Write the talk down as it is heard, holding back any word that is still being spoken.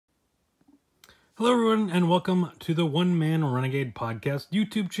Hello, everyone, and welcome to the One Man Renegade Podcast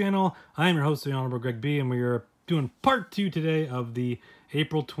YouTube channel. I am your host, the Honorable Greg B, and we are doing part 2 today of the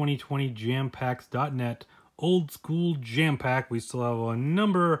April 2020 Jampacks.net Old School Jampack. We still have a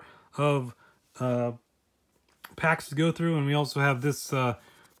number of packs to go through, and we also have this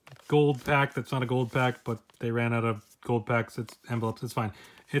gold pack that's not a gold pack, but they ran out of gold packs. It's envelopes. It's fine.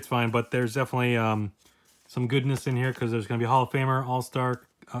 It's fine, but there's definitely some goodness in here because there's going to be a Hall of Famer, All-Star,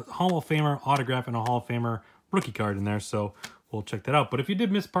 Hall of Famer autograph, and a Hall of Famer rookie card in there, so we'll check that out. But if you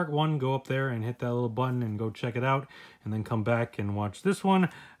did miss part 1, go up there and hit that little button and go check it out, and then come back and watch this one.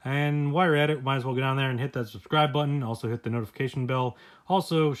 And while you're at it, might as well go down there and hit that subscribe button. Also hit the notification bell.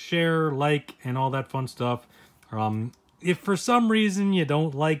 Also share, like, and all that fun stuff. If for some reason you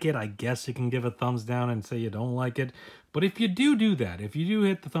don't like it, I guess you can give a thumbs down and say you don't like it. But if you do that, if you do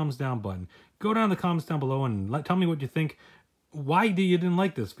hit the thumbs down button, go down in the comments down below and tell me what you think. Why you didn't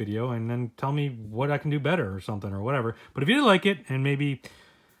like this video, and then tell me what I can do better or something or whatever. But if you did like it, and maybe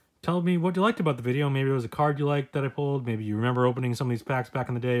tell me what you liked about the video, maybe it was a card you liked that I pulled, maybe you remember opening some of these packs back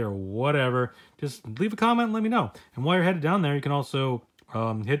in the day or whatever, just leave a comment and let me know. And while you're headed down there, you can also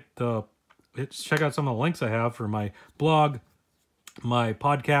check out some of the links I have for my blog, my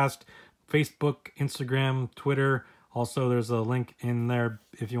podcast, Facebook, Instagram, Twitter. Also, there's a link in there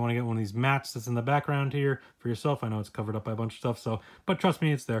if you want to get one of these mats that's in the background here for yourself. I know it's covered up by a bunch of stuff, but trust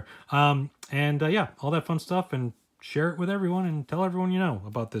me, it's there. Yeah, all that fun stuff, and share it with everyone and tell everyone you know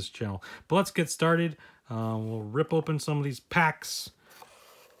about this channel. But let's get started. We'll rip open some of these packs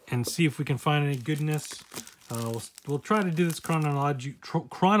and see if we can find any goodness. We'll try to do this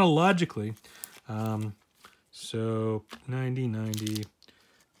chronologically. So 90, 90,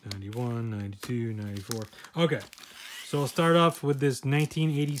 91, 92, 94. Okay, so we'll start off with this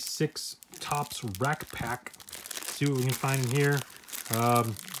 1986 Topps Rack Pack. See what we can find in here.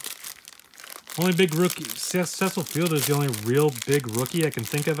 Only big rookie. Cecil Field is the only real big rookie I can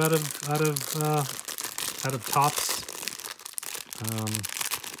think of out of Topps.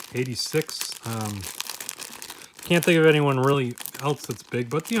 86. Can't think of anyone really else that's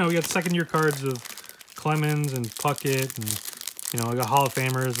big, but you know, we got second-year cards of Clemens and Puckett, and you know, I got Hall of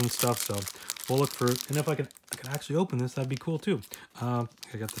Famers and stuff. So we'll look for it. And if I can actually open this, that'd be cool too. I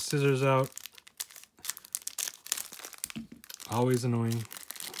got the scissors out. Always annoying.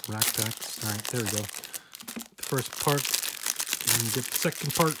 Rack packs. All right, there we go. The first part, and we get the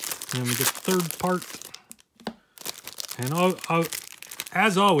second part, and then we get the third part. And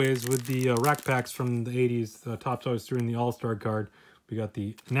as always with the rack packs from the 80s, Topps always threw in the All-Star card. We got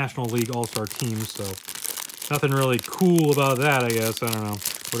the National League All-Star team, so nothing really cool about that, I guess. I don't know.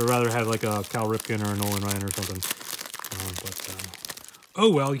 Would have rather had like a Cal Ripken or a Nolan Ryan or something.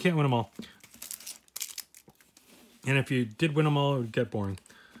 Oh well, you can't win them all. And if you did win them all, it would get boring.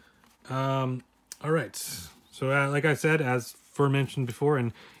 All right. So like I said, as mentioned before,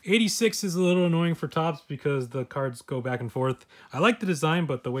 and 86 is a little annoying for Topps because the cards go back and forth. I like the design,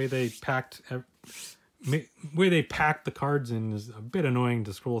 but the way they packed the cards in is a bit annoying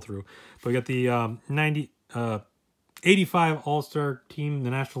to scroll through. But we got the 85 All-Star team,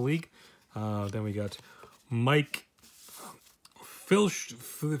 the National League. Then we got Mike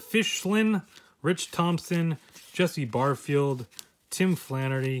Fischlin, Rich Thompson, Jesse Barfield, Tim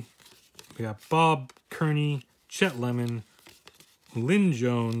Flannery. We got Bob Kearney, Chet Lemon, Lynn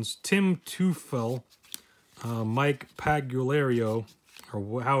Jones, Tim Teufel, Mike Pagulario,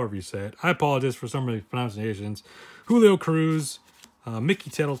 or however you say it. I apologize for some of the pronunciations. Julio Cruz, Mickey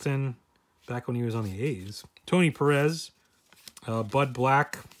Tettleton, back when he was on the A's. Tony Perez, Bud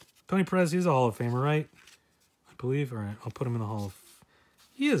Black. Tony Perez, he's a Hall of Famer, right? I believe. All right, I'll put him in the Hall of...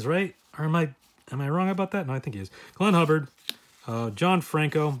 He is, right? Or am I wrong about that? No, I think he is. Glenn Hubbard, John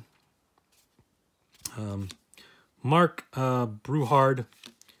Franco, Mark Bruhard,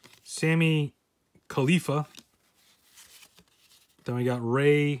 Sammy Khalifa. Then we got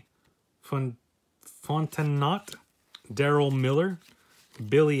Ray Fontenot, Daryl Miller,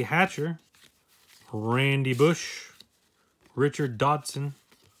 Billy Hatcher, Randy Bush, Richard Dodson,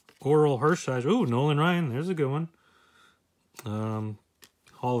 Oral Hershiser. Ooh, Nolan Ryan. There's a good one. Hall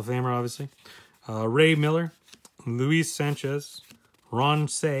of Famer, obviously. Ray Miller, Luis Sanchez, Ron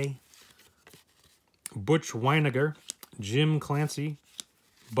Say, Butch Weiniger, Jim Clancy,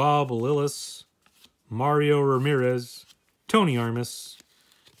 Bob Lillis, Mario Ramirez, Tony Armas,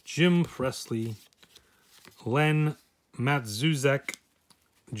 Jim Presley, Len Matzuzek,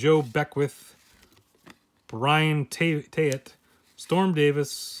 Joe Beckwith, Brian Tayet, Storm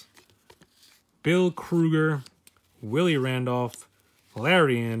Davis, Bill Kruger, Willie Randolph,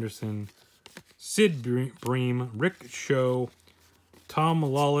 Larry Anderson, Sid Bream, Rick Show, Tom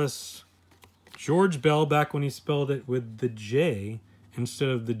Lawless, George Bell, back when he spelled it with the J instead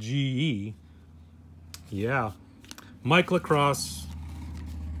of the GE. Yeah. Mike Lacrosse,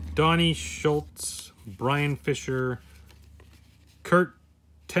 Donnie Schultz, Brian Fisher, Kurt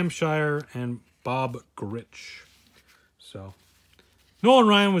Tempshire, and Bob Gritch. So, Nolan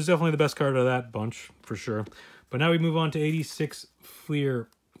Ryan was definitely the best card of that bunch, for sure. But now we move on to 86 Fleer.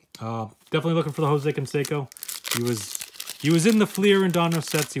 Definitely looking for the Jose Canseco. He was in the Fleer and Dono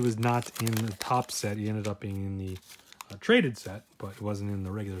sets. He was not in the top set. He ended up being in the traded set, but it wasn't in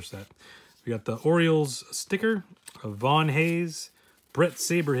the regular set. We got the Orioles sticker, Vaughn Hayes, Brett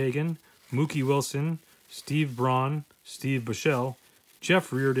Saberhagen, Mookie Wilson, Steve Braun, Steve Bushell,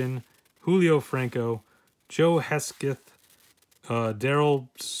 Jeff Reardon, Julio Franco, Joe Hesketh, Daryl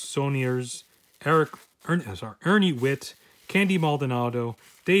Soniers, Ernie Witt, Candy Maldonado,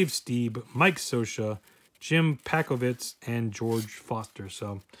 Dave Steeb, Mike Sosha, Jim Pakovitz, and George Foster.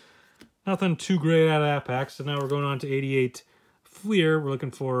 So nothing too great out of that pack. So now we're going on to 88 Fleer. We're looking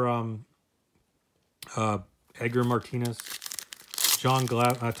for Edgar Martinez, Tom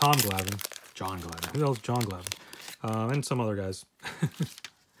Glavine. John Glavine. Who else? John Glavine. And some other guys.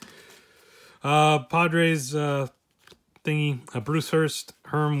 Padres thingy. Bruce Hurst,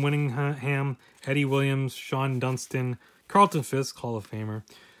 Herm Winningham, Eddie Williams, Sean Dunston, Carlton Fisk, Hall of Famer,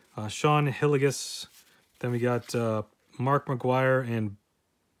 Sean Hilligus. Then we got Mark McGuire and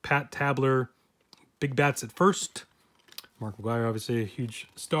Pat Tabler, big bats at first. Mark McGuire, obviously a huge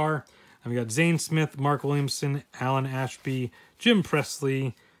star. And we got Zane Smith, Mark Williamson, Alan Ashby, Jim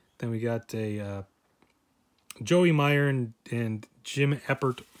Presley. Then we got a Joey Meyer and Jim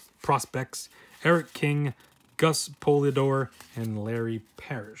Eppert prospects, Eric King, Gus Polidor, and Larry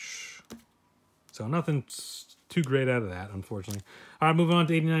Parrish. So nothing too great out of that, unfortunately. All right, moving on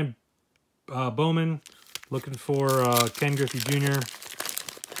to 89 Bowman. Looking for Ken Griffey Jr.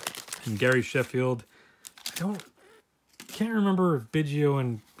 and Gary Sheffield. Can't remember if Biggio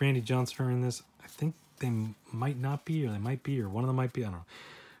and Randy Johnson are in this. I think they might not be, or they might be, or one of them might be. I don't know.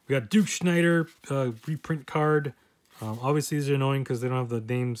 We got Duke Schneider, reprint card. Obviously, these are annoying because they don't have the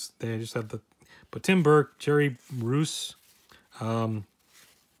names. They just have the... But Tim Burke, Jerry Roos, Tim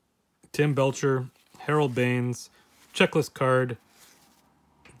Belcher, Harold Baines, checklist card,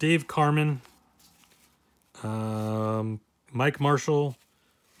 Dave Carmen, Mike Marshall,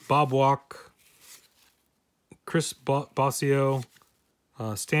 Bob Walk, Chris Bossio,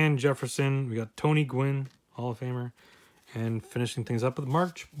 Stan Jefferson. We got Tony Gwynn, Hall of Famer, and finishing things up with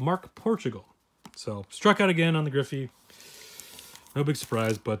Mark Portugal. So struck out again on the Griffey. No big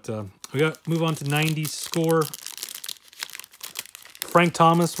surprise, but we got move on to 90 score. Frank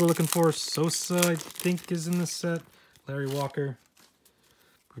Thomas we're looking for. Sosa, I think, is in this set. Larry Walker.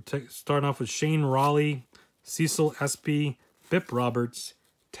 We're starting off with Shane Raleigh, Cecil Espy, Bip Roberts,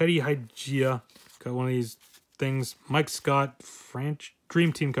 Teddy Hygia. Got one of these things. Mike Scott, French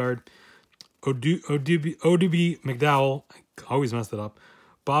Dream Team card. Odb McDowell. I always messed it up.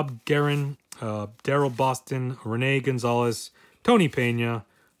 Bob Guerin, Daryl Boston, Renee Gonzalez, Tony Pena,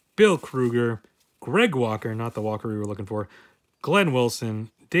 Bill Kruger, Greg Walker, not the Walker we were looking for, Glenn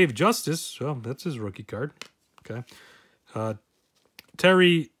Wilson, Dave Justice, oh, that's his rookie card, okay,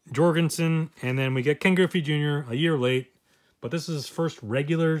 Terry Jorgensen, and then we get Ken Griffey Jr. a year late, but this is his first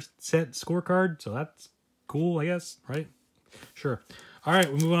regular set scorecard, so that's cool, I guess, right? Sure. All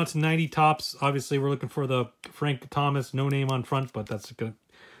right, we move on to 90 tops. Obviously, we're looking for the Frank Thomas, no name on front, but that's gonna...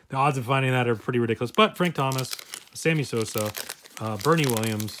 The odds of finding that are pretty ridiculous. But Frank Thomas, Sammy Sosa, Bernie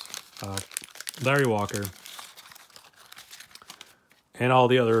Williams, Larry Walker, and all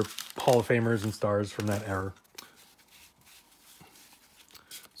the other Hall of Famers and stars from that era.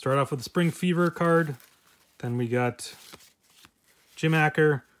 Start off with the Spring Fever card. Then we got Jim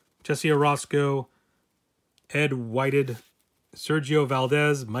Acker, Jesse Orozco, Ed Whited, Sergio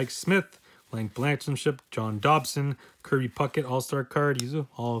Valdez, Mike Smith, Blank Blankenship, John Dobson, Kirby Puckett, All-Star card. He's a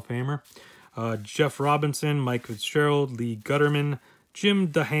Hall of Famer. Jeff Robinson, Mike Fitzgerald, Lee Gutterman, Jim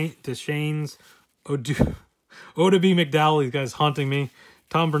Deshanes, Odeby McDowell, these guys haunting me,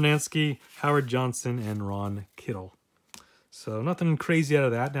 Tom Bernansky, Howard Johnson, and Ron Kittle. So nothing crazy out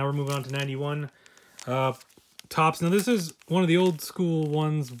of that. Now we're moving on to 91 tops. Now this is one of the old school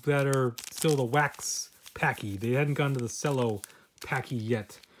ones that are still the wax packy. They hadn't gone to the cello packy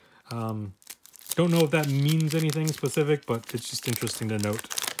yet. Don't know if that means anything specific, but it's just interesting to note.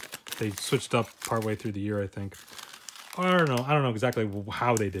 They switched up partway through the year, I think. I don't know exactly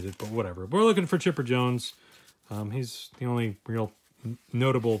how they did it, but whatever. We're looking for Chipper Jones. He's the only real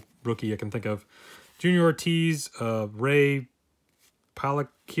notable rookie I can think of. Junior Ortiz, Ray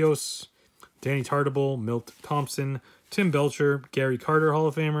Palacios, Danny Tartable, Milt Thompson, Tim Belcher, Gary Carter, Hall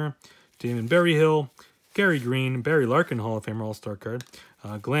of Famer, Damon Berryhill, Gary Green, Barry Larkin, Hall of Famer All-Star card,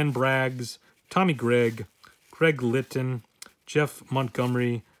 Glenn Braggs, Tommy Gregg, Greg Litton, Jeff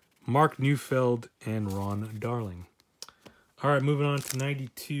Montgomery, Mark Neufeld, and Ron Darling. All right, moving on to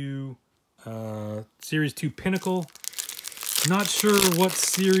 92, Series 2 Pinnacle. Not sure what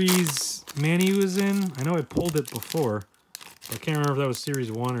series Manny was in. I know I pulled it before. I can't remember if that was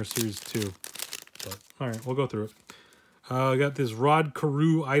Series 1 or Series 2. But, all right, we'll go through it. I got this Rod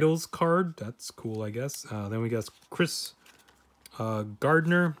Carew Idols card. That's cool, I guess. Then we got Chris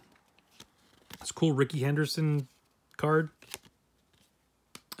Gardner. It's cool Ricky Henderson card.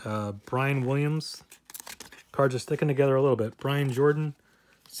 Brian Williams. Cards are sticking together a little bit. Brian Jordan.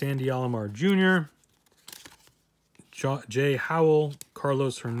 Sandy Alomar Jr. Jay Howell.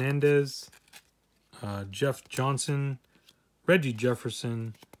 Carlos Hernandez. Jeff Johnson. Reggie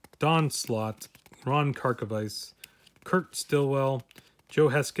Jefferson. Don Slott. Ron Karkovice. Kurt Stillwell. Joe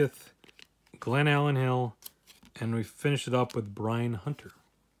Hesketh. Glenn Allen Hill. And we finish it up with Brian Hunter.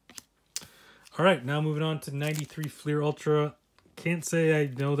 All right, now moving on to 93 Fleer Ultra. Can't say I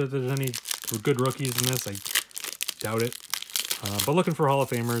know that there's any good rookies in this. I doubt it. But looking for Hall of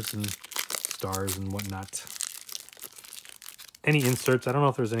Famers and stars and whatnot. Any inserts? I don't know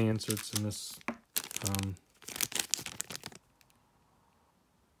if there's any inserts in this.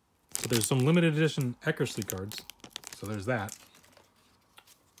 But there's some limited edition Eckersley cards. So there's that.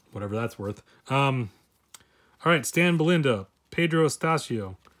 Whatever that's worth. All right, Stan Belinda, Pedro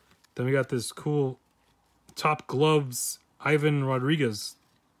Estacio. Then we got this cool Top Gloves Ivan Rodriguez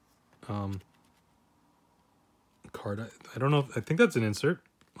card. I don't know. I think that's an insert.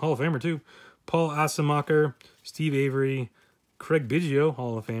 Hall of Famer, too. Paul Asemacher, Steve Avery, Craig Biggio,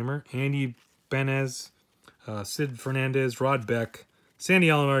 Hall of Famer, Andy Benez, Sid Fernandez, Rod Beck, Sandy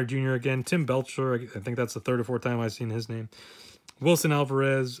Alomar Jr. again, Tim Belcher. I think that's the third or fourth time I've seen his name. Wilson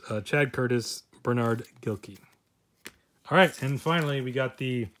Alvarez, Chad Curtis, Bernard Gilkey. All right, and finally we got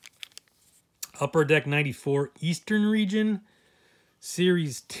the Upper Deck 94 Eastern Region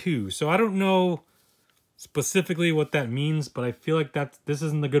Series 2. So I don't know specifically what that means, but I feel like this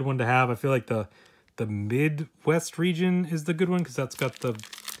isn't the good one to have. I feel like the Midwest region is the good one because that's got the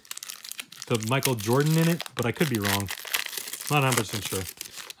Michael Jordan in it, but I could be wrong. Not 100% sure.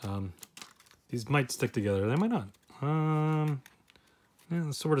 These might stick together. They might not.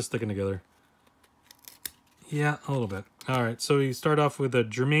 Yeah, sort of sticking together. Yeah, a little bit. All right, so we start off with a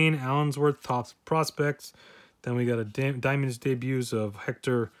Jermaine Allensworth top prospects. Then we got a Diamonds debuts of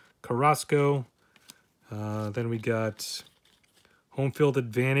Hector Carrasco. Then we got Home Field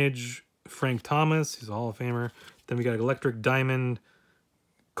Advantage Frank Thomas. He's a Hall of Famer. Then we got Electric Diamond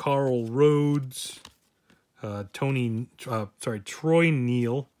Carl Rhodes. Troy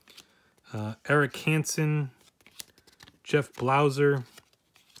Neal. Eric Hansen. Jeff Blauser.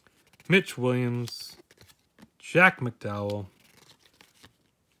 Mitch Williams. Jack McDowell,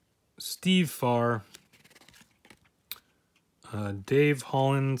 Steve Farr, Dave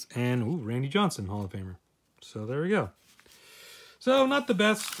Hollins, and Randy Johnson, Hall of Famer. So there we go. So not the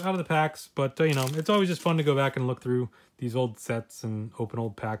best out of the packs, but you know, it's always just fun to go back and look through these old sets and open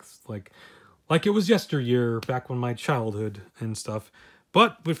old packs like it was yesteryear, back when my childhood and stuff.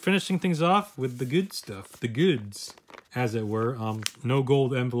 But we're finishing things off with the good stuff, the goods, as it were. No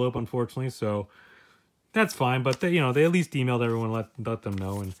gold envelope, unfortunately, so that's fine, but they at least emailed everyone, let them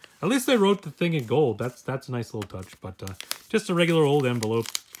know, and at least they wrote the thing in gold. That's a nice little touch. But just a regular old envelope,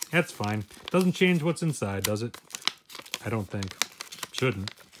 that's fine. Doesn't change what's inside, does it? I don't think.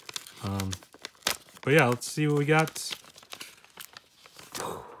 Shouldn't. But yeah, let's see what we got.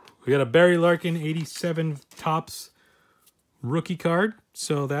 We got a Barry Larkin 87 Topps rookie card,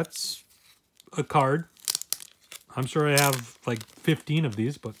 so that's a card. I'm sure I have like 15 of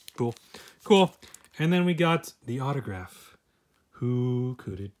these, but cool. And then we got the autograph. Who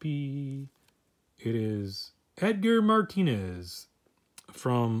could it be? It is Edgar Martinez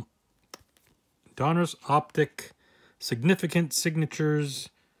from Donruss Optic Significant Signatures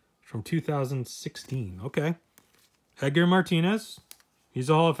from 2016. Okay. Edgar Martinez. He's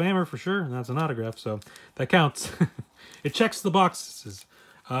a Hall of Famer for sure, and that's an autograph, so that counts. It checks the boxes.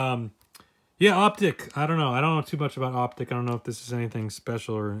 Yeah, Optic. I don't know. I don't know too much about Optic. I don't know if this is anything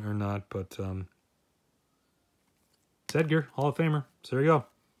special or not, but it's Edgar, Hall of Famer. So there you go.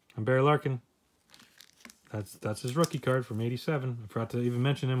 I'm Barry Larkin. That's his rookie card from 87. I forgot to even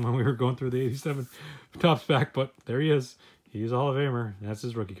mention him when we were going through the 87 Topps pack, but there he is. He's a Hall of Famer. That's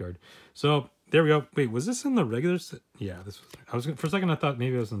his rookie card. So there we go. Wait, was this in the regular set? Yeah, this was. For a second I thought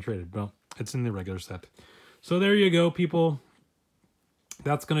maybe it was untraded. Well, it's in the regular set. So there you go, people.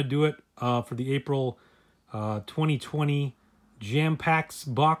 That's gonna do it for the April 2020 Jampacks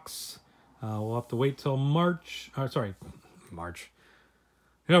box. We'll have to wait till March. March.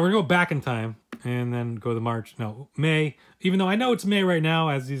 Yeah, we're going to go back in time and then go to March. No, May. Even though I know it's May right now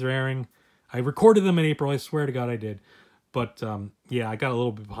as these are airing. I recorded them in April. I swear to God I did. But, yeah, I got a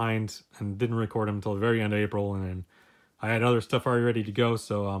little bit behind and didn't record them until the very end of April. And then I had other stuff already ready to go.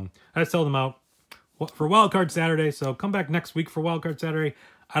 So I had to sell them out for Wildcard Saturday. So come back next week for Wildcard Saturday.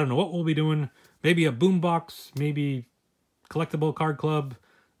 I don't know what we'll be doing. Maybe a boombox. Maybe collectible card club.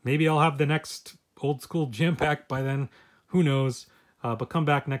 Maybe I'll have the next old school Jampack by then. Who knows? But come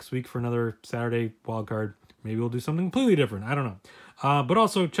back next week for another Saturday wildcard. Maybe we'll do something completely different. I don't know. But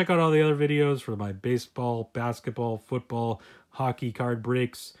also check out all the other videos for my baseball, basketball, football, hockey card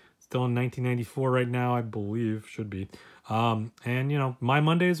breaks. Still in 1994 right now, I believe. Should be. And, you know, my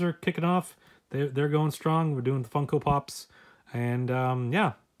Mondays are kicking off. They're going strong. We're doing the Funko Pops. And,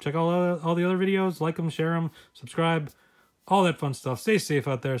 yeah, check out all the other videos. Like them, share them, subscribe. All that fun stuff. Stay safe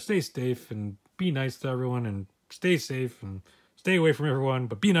out there. Stay safe and be nice to everyone. And stay safe and stay away from everyone.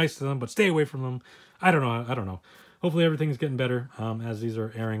 But be nice to them. But stay away from them. I don't know. Hopefully everything's getting better as these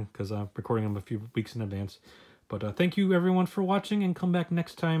are airing. Because I'm recording them a few weeks in advance. But thank you everyone for watching. And come back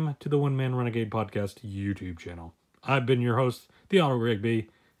next time to the One Man Renegade Podcast YouTube channel. I've been your host, the Honorable Greg B.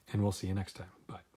 And we'll see you next time. Bye.